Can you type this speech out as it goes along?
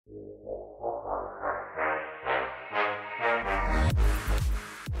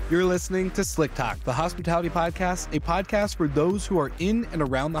You're listening to Slick Talk, the hospitality podcast, a podcast for those who are in and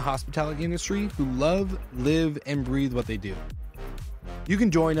around the hospitality industry who love, live, and breathe what they do. You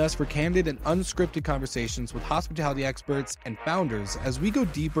can join us for candid and unscripted conversations with hospitality experts and founders as we go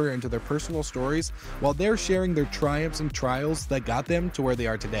deeper into their personal stories while they're sharing their triumphs and trials that got them to where they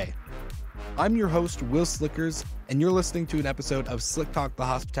are today. I'm your host, Will Slickers, and you're listening to an episode of Slick Talk, the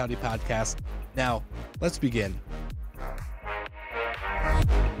hospitality podcast. Now, let's begin.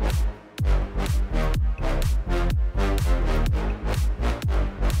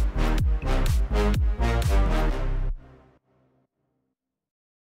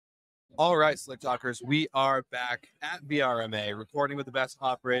 All right, Slick Talkers, we are back at VRMA, recording with the best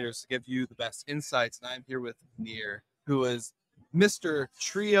operators to give you the best insights. And I'm here with Nir, who is Mr.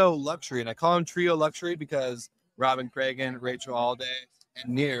 Trio Luxury. And I call him Trio Luxury because Robin Cragen, Rachel Alday,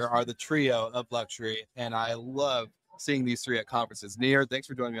 and Nir are the trio of luxury. And I love seeing these three at conferences. Nir, thanks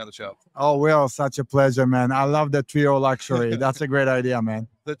for joining me on the show. Oh, Will, such a pleasure, man. I love the Trio Luxury. That's a great idea, man.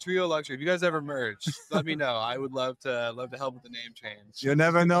 The Trio Luxury. If you guys ever merge, let me know. I would love to help with the name change. You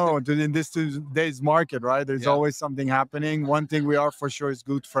never know. In this today's market, right? There's always something happening. One thing we are for sure is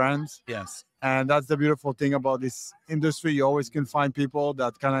good friends. Yes. And that's the beautiful thing about this industry. You always can find people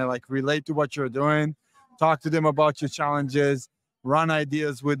that kind of like relate to what you're doing, talk to them about your challenges, run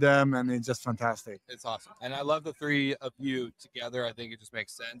ideas with them, and it's just fantastic. It's awesome. And I love the three of you together. I think it just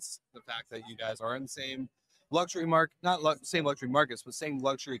makes sense. The fact that you guys are in the same luxury market, same luxury markets, but same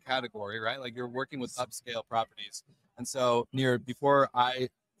luxury category, right? Like you're working with upscale properties. And so, Nir, before I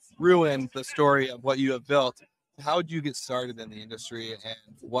ruin the story of what you have built, how did you get started in the industry and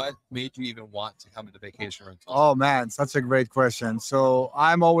what made you even want to come into vacation rentals? Oh man, such a great question. So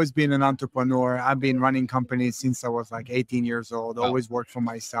I've always been an entrepreneur. I've been running companies since I was like 18 years old, always worked for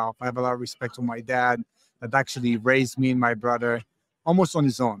myself. I have a lot of respect for my dad that actually raised me and my brother almost on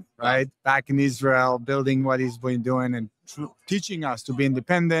his own, right? Back in Israel, building what he's been doing and teaching us to be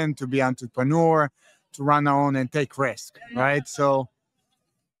independent, to be entrepreneur, to run our own and take risk, right? So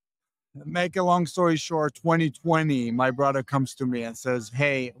make a long story short, 2020, my brother comes to me and says,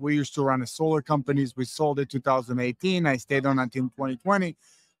 hey, we used to run a solar companies. We sold it 2018. I stayed on until 2020.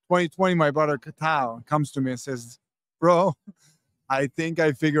 2020, my brother Katal comes to me and says, bro, I think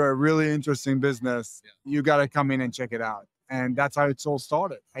I figure a really interesting business. You got to come in and check it out. And that's how it's all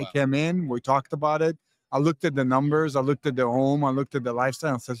started. I came in, we talked about it. I looked at the numbers. I looked at the home. I looked at the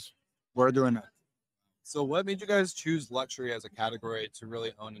lifestyle and says, we're doing it. So what made you guys choose luxury as a category to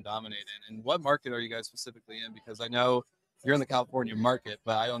really own and dominate in? And what market are you guys specifically in? Because I know you're in the California market,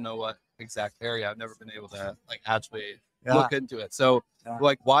 but I don't know what exact area. I've never been able to actually look into it. So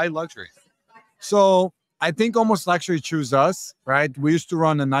why luxury? So I think almost luxury choose us, right? We used to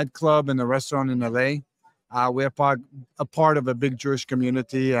run a nightclub and a restaurant in LA. We're a part of a big Jewish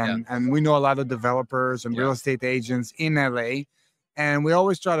community and we know a lot of developers and real estate agents in LA. And we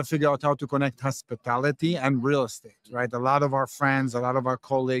always try to figure out how to connect hospitality and real estate, right? A lot of our friends, a lot of our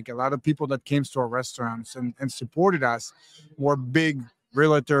colleagues, a lot of people that came to our restaurants and supported us were big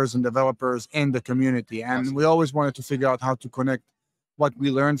realtors and developers in the community. And we always wanted to figure out how to connect what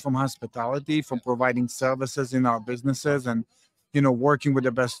we learned from hospitality, from providing services in our businesses and, working with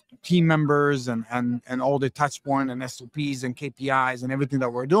the best team members and all the touch point and SOPs and KPIs and everything that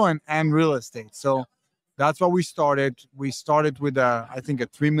we're doing and real estate. So that's what we started. We started with I think a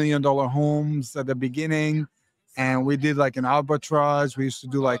 $3 million homes at the beginning. And we did like an arbitrage. We used to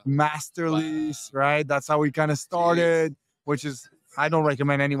do like master lease, right? That's how we kind of started, which is, I don't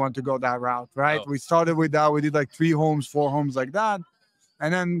recommend anyone to go that route, right? We started with that. We did like 3 homes, 4 homes like that.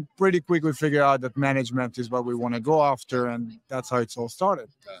 And then pretty quick, we figured out that management is what we want to go after. And that's how it's all started.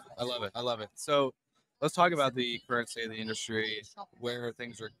 I love it. I love it. So let's talk about the current state of the industry, where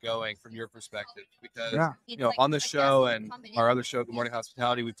things are going from your perspective. Because, on this show and our other show, Good Morning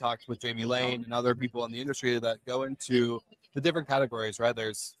Hospitality, we've talked with Jamie Lane and other people in the industry that go into the different categories, right?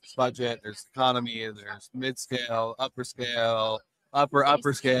 There's budget, there's economy, there's mid-scale, upper scale,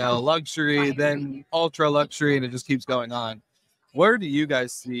 upper scale, luxury, then ultra luxury, and it just keeps going on. Where do you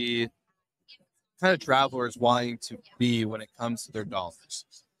guys see kind of travelers wanting to be when it comes to their dollars?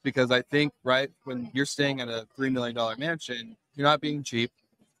 Because I think, right, when you're staying at a $3 million mansion, you're not being cheap.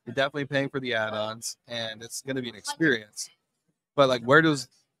 You're definitely paying for the add-ons, and it's going to be an experience. But, where does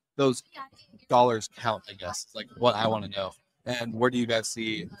those dollars count, I guess? It's what I want to know. And where do you guys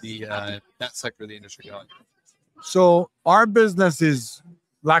see that sector of the industry going? So our business is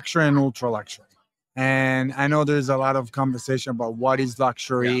luxury and ultra luxury. And I know there's a lot of conversation about what is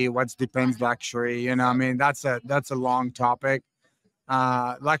luxury, what depends luxury. That's a long topic.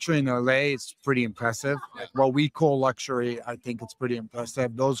 Luxury in LA is pretty impressive. What we call luxury, I think it's pretty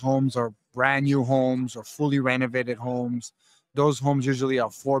impressive. Those homes are brand new homes or fully renovated homes. Those homes usually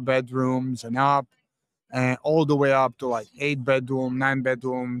are 4 bedrooms and up, and all the way up to like 8 bedroom, 9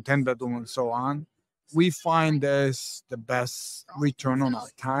 bedroom, 10 bedroom, and so on. We find this the best return on our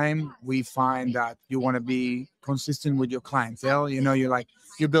time. We find that you want to be consistent with your clientele. You know,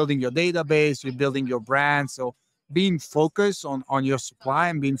 you're building your database, you're building your brand. So being focused on your supply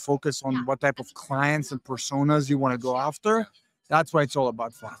and being focused on what type of clients and personas you want to go after, that's what it's all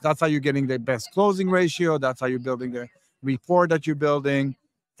about for us. That's how you're getting the best closing ratio. That's how you're building the rapport that you're building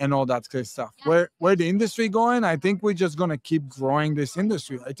and all that good stuff. Where the industry going, I think we're just gonna keep growing this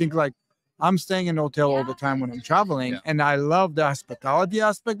industry. I think like I'm staying in a hotel all the time when I'm traveling, and I love the hospitality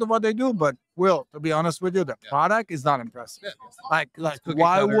aspect of what they do. But Will, to be honest with you, the product is not impressive. Like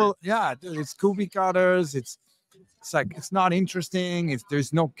why will it's cookie cutters, it's like it's not interesting. If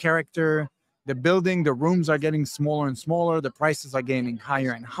there's no character, the rooms are getting smaller and smaller, the prices are getting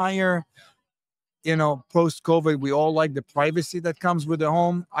higher and higher. You know, post-COVID, we all like the privacy that comes with the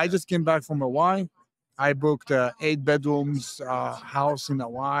home. I just came back from Hawaii. I booked a 8 bedrooms house in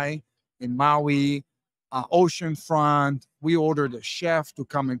Hawaii, in Maui, oceanfront. We ordered a chef to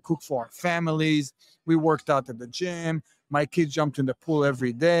come and cook for our families. We worked out at the gym. My kids jumped in the pool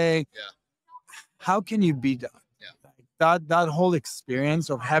every day. How can you beat that? That whole experience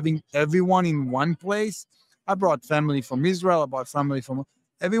of having everyone in one place. I brought family from Israel. I brought family from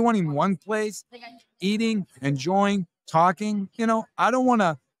everyone in one place, eating, enjoying, talking. You know, I don't want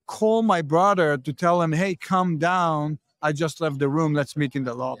to call my brother to tell him, hey, come down. I just left the room. Let's meet in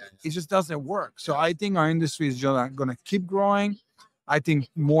the lobby. It just doesn't work. So I think our industry is just going to keep growing. I think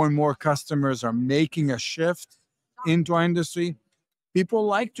more and more customers are making a shift into our industry. People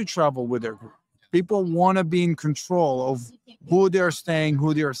like to travel with their group. People want to be in control of who they're staying,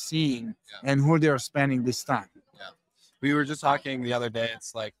 who they're seeing, and who they're spending this time. We were just talking the other day.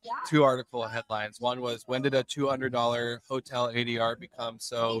 It's like 2 article headlines. One was, when did a $200 hotel ADR become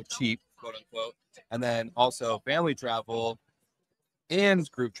so cheap, quote unquote? And then also family travel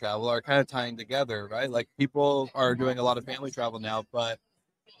and group travel are kind of tying together, right? Like people are doing a lot of family travel now, but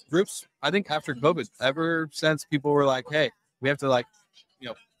groups, I think after COVID, ever since people were like, hey, we have to like,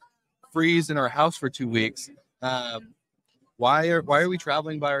 freeze in our house for 2 weeks. Why are we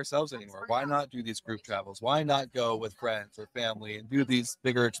traveling by ourselves anymore? Why not do these group travels? Why not go with friends or family and do these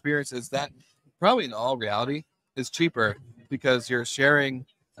bigger experiences that probably in all reality is cheaper, because you're sharing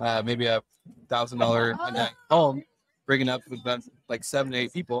maybe a $1,000 a night home, bringing up like 7 to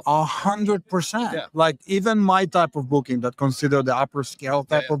 8 people. 100%. Like even my type of booking that consider the upper scale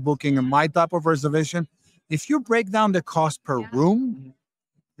type of booking and my type of reservation, if you break down the cost per room,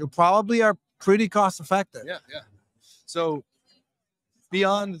 you probably are pretty cost effective. So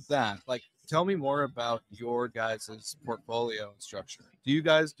beyond that, like, tell me more about your guys' portfolio and structure. Do you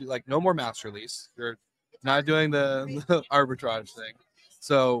guys do like no more master lease? You're not doing the arbitrage thing.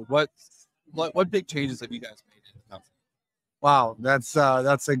 So what big changes have you guys made in the company? Wow,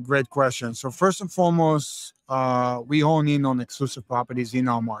 that's a great question. So first and foremost, we hone in on exclusive properties in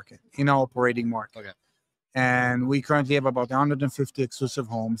our market, in our operating market. Okay. And we currently have about 150 exclusive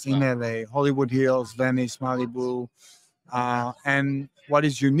homes in LA, Hollywood Hills, Venice, Malibu. And what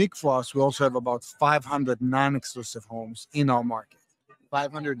is unique for us, we also have about 500 non-exclusive homes in our market.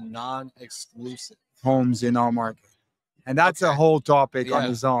 500 non-exclusive homes in our market. And that's a whole topic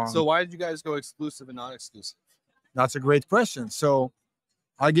on its own. So why did you guys go exclusive and non-exclusive? That's a great question. So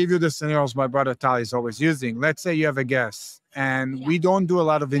I'll give you the scenarios my brother Tal is always using. Let's say you have a guest, and we don't do a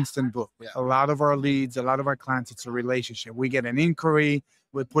lot of instant book. A lot of our leads, a lot of our clients, it's a relationship. We get an inquiry,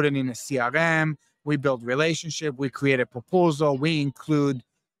 we put it in a CRM, we build relationship, we create a proposal, we include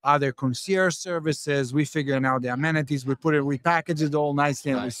other concierge services, we figure out the amenities, we package it all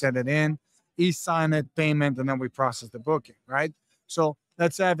nicely, and we set it in, e-sign it, payment, and then we process the booking, right? So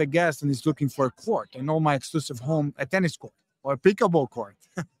let's say I have a guest and he's looking for a court, and all my exclusive home, a tennis court or a pickleball court.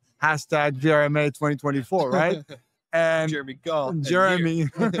 Hashtag VRMA 2024, right? And Jeremy,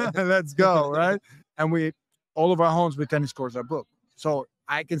 let's go, right? And all of our homes with tennis courts are booked. So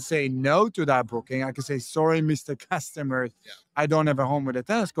I can say no to that booking. I can say, sorry, Mr. Customer, I don't have a home with a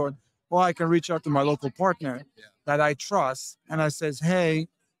tennis court. Or I can reach out to my local partner that I trust, and I says, hey,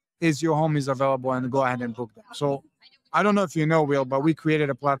 your home is available, and go ahead and book them. So I don't know if you know, Will, but we created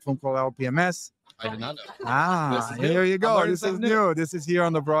a platform called LPMS. I did not know. Here you go. This is new. This is here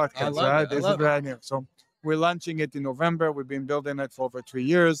on the broadcast, right? This is brand new. So we're launching it in November. We've been building it for over 3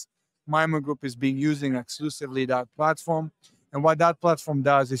 years. Maimon Group is using exclusively that platform. And what that platform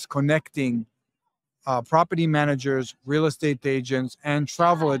does is connecting property managers, real estate agents, and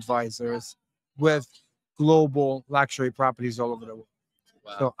travel advisors with global luxury properties all over the world.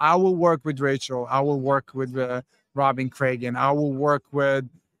 Wow. So I will work with Rachel. I will work with Robin Cragen. I will work with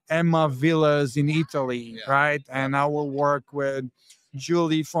Emma Villas in Italy, right? And I will work with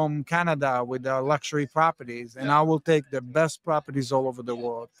Julie from Canada with the luxury properties. And I will take the best properties all over the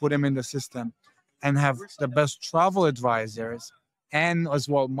world, put them in the system, and have the best travel advisors and as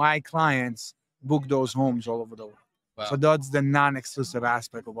well my clients book those homes all over the world. Wow. So that's the non-exclusive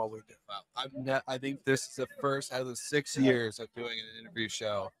aspect of what we do. Wow. I think this is the first out of the 6 years of doing an interview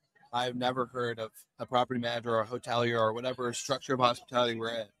show. I've never heard of a property manager or a hotelier or whatever structure of hospitality we're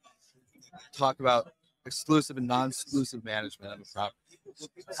in talk about exclusive and non-exclusive management of a property.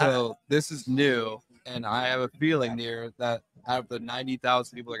 So this is new, and I have a feeling near that out of the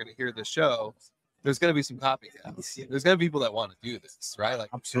 90,000 people that are going to hear the show, there's going to be some copycats. There's going to be people that want to do this, right? Like,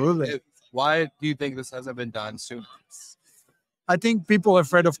 absolutely. Why do you think this hasn't been done sooner? I think people are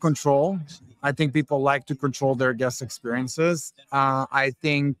afraid of control. I think people like to control their guest experiences. I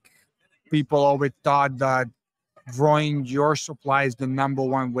think people always thought that growing your supply is the number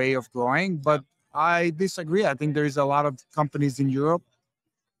one way of growing, but I disagree. I think there is a lot of companies in Europe.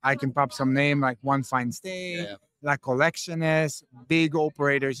 I can pop some name like One Fine Stay, La Collectionist, big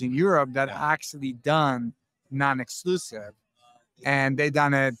operators in Europe that actually done non-exclusive, and they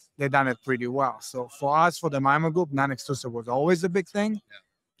done it pretty well. So for us, for the Maimon Group, non-exclusive was always a big thing.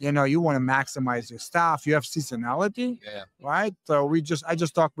 You know, you want to maximize your staff. You have seasonality, right? So I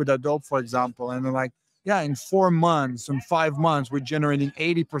just talked with Adobe, for example, and they're like, in 4 months, in 5 months, we're generating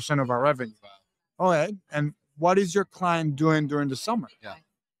 80% of our revenue. All right. And what is your client doing during the summer?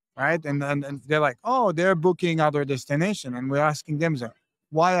 Right. And they're like, oh, they're booking other destination. And we're asking them,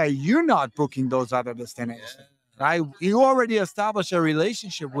 why are you not booking those other destinations? Right. You already established a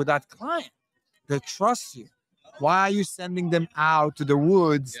relationship with that client. They trust you. Why are you sending them out to the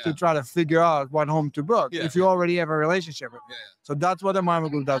woods to try to figure out what home to book if you already have a relationship with them? So that's what the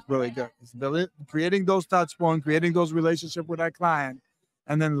Maimon Group does really good. It's creating those touch points, creating those relationships with our client,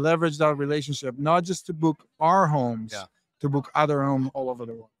 and then leverage that relationship, not just to book our homes, to book other homes all over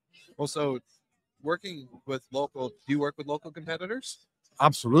the world. Also, working with local, do you work with local competitors?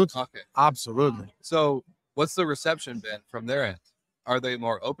 Absolutely. Okay. Absolutely. So what's the reception been from their end? Are they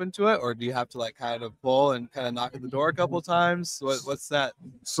more open to it, or do you have to like kind of pull and kind of knock at the door a couple of times? What's that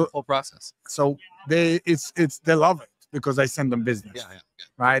whole process? So they love it because I send them business,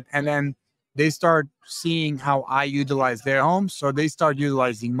 right? And then they start seeing how I utilize their homes, so they start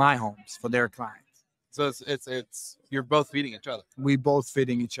utilizing my homes for their clients. So it's you're both feeding each other. We both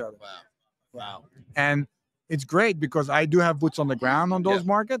feeding each other. Wow. And it's great because I do have boots on the ground on those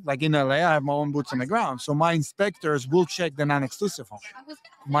markets. Like in LA, I have my own boots on the ground. So my inspectors will check the non-exclusive homes.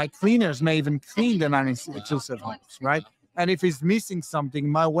 My cleaners may even clean the non-exclusive homes, right? And if it's missing something,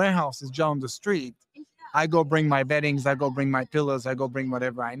 my warehouse is just on the street. I go bring my beddings, I go bring my pillows, I go bring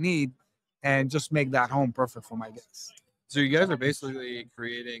whatever I need, and just make that home perfect for my guests. So you guys are basically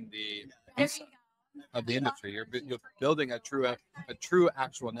creating the visa of the industry. You're building a true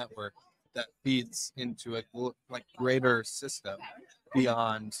actual network that feeds into a like greater system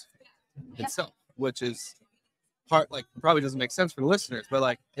beyond itself, which is probably doesn't make sense for the listeners, but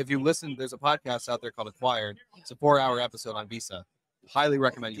like if you listen, there's a podcast out there called Acquired. It's a 4-hour episode on Visa. Highly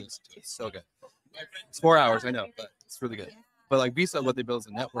recommend you listen to it. It's so good. It's 4 hours, I know, but it's really good. But like Visa, what they build as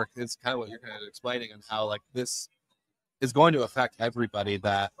a network is kind of what you're kind of explaining, and how like this is going to affect everybody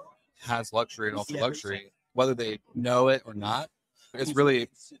that has luxury and ultra luxury, whether they know it or not. It's really,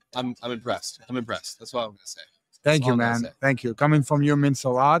 I'm impressed. I'm impressed. That's what I'm going to say. Thank you, man. Thank you. Coming from you means a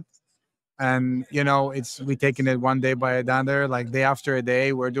lot. And, you know, we're taking it one day by another, like day after a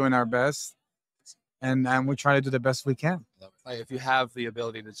day. We're doing our best. And we try to do the best we can. Like, if you have the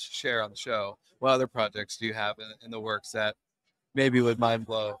ability to share on the show, what other projects do you have in the works that maybe would mind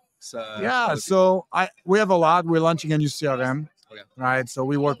blow? So we have a lot. We're launching a new CRM, right? So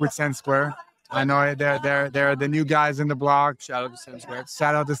we work with SendSquare. I know they're the new guys in the block. Shout out to SendSquare.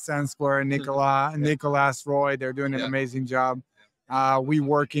 Shout out to SendSquare, Nicolas, Roy. They're doing an amazing job. We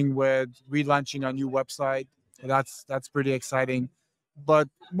working with relaunching a new website. That's pretty exciting. But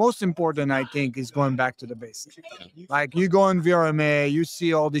most important, I think, is going back to the basics. Like you go in VRMA, you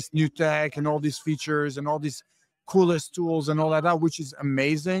see all this new tech and all these features and all these coolest tools and all that, which is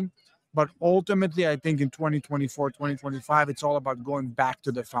amazing. But ultimately, I think in 2024, 2025, it's all about going back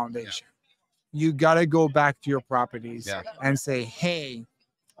to the foundation. You got to go back to your properties and say, hey,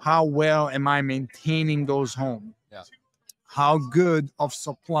 how well am I maintaining those homes? How good of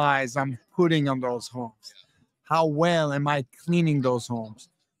supplies I'm putting on those homes? How well am I cleaning those homes?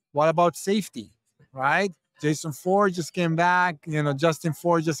 What about safety? right? Jason Ford just came back. Justin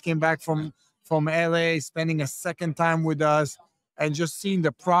Ford just came back from LA, spending a second time with us, and just seeing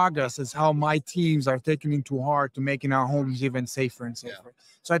the progress is how my teams are taking it to heart to making our homes even safer and safer. Yeah.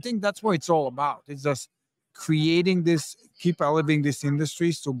 So I think that's what it's all about. It's just creating this, keep elevating this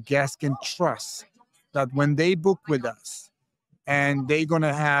industry so guests can trust that when they book with us and they're going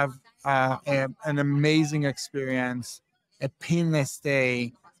to have an amazing experience, a painless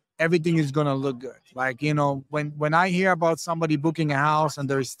stay, everything is going to look good. Like, when I hear about somebody booking a house and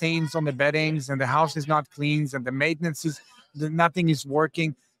there's stains on the beddings and the house is not clean and the maintenance is, nothing is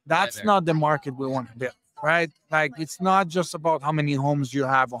working, that's not the market we want to build, right? Like, it's not just about how many homes you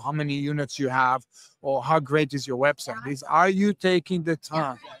have or how many units you have or how great is your website. It's, are you taking the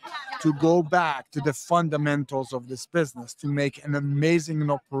time to go back to the fundamentals of this business to make an amazing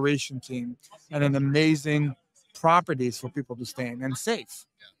operation team and an amazing properties for people to stay in and safe.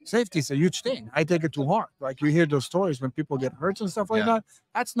 Safety is a huge thing. I take it to heart. Like, you hear those stories when people get hurt and stuff like that.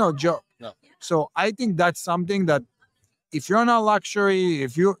 That's no joke. No. So I think that's something that if you're not luxury,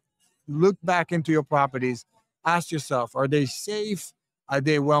 if you look back into your properties, ask yourself, are they safe? Are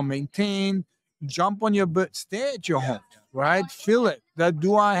they well maintained? Jump on your butt, stay at your home, right? Feel it. That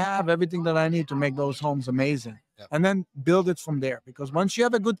do I have everything that I need to make those homes amazing? And then build it from there. Because once you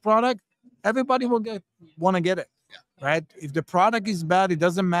have a good product, everybody will want to get it, right? If the product is bad, it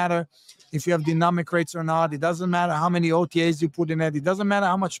doesn't matter if you have dynamic rates or not. It doesn't matter how many OTAs you put in it. It doesn't matter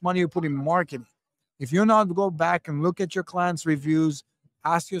how much money you put in marketing. If you not go back and look at your clients' reviews,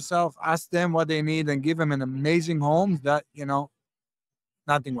 ask them what they need and give them an amazing home, that,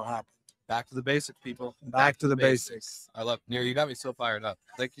 nothing will happen. Back to the basics, people. Back to the basics. I love Nir. You got me so fired up.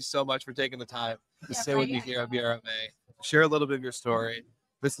 Thank you so much for taking the time to stay with me here at VRMA. Share a little bit of your story.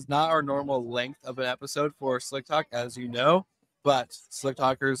 This is not our normal length of an episode for Slick Talk, as you know, but Slick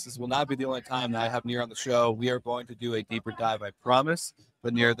Talkers, this will not be the only time that I have Nir on the show. We are going to do a deeper dive, I promise.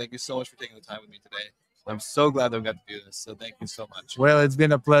 But Nir, thank you so much for taking the time with me today. I'm so glad that we got to do this. So thank you so much. Well, it's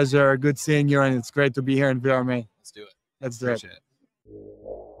been a pleasure. Good seeing you, and it's great to be here in VRMA. Let's do it. Let's do it.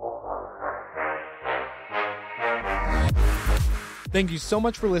 Thank you so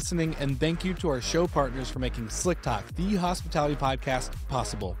much for listening, and thank you to our show partners for making Slick Talk, the hospitality podcast,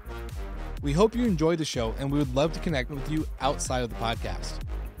 possible. We hope you enjoyed the show, and we would love to connect with you outside of the podcast.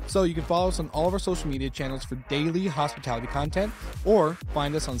 So you can follow us on all of our social media channels for daily hospitality content, or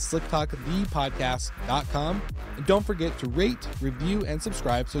find us on slicktalkthepodcast.com. And don't forget to rate, review, and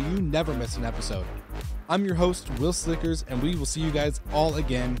subscribe so you never miss an episode. I'm your host, Will Slickers, and we will see you guys all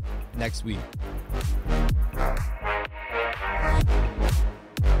again next week.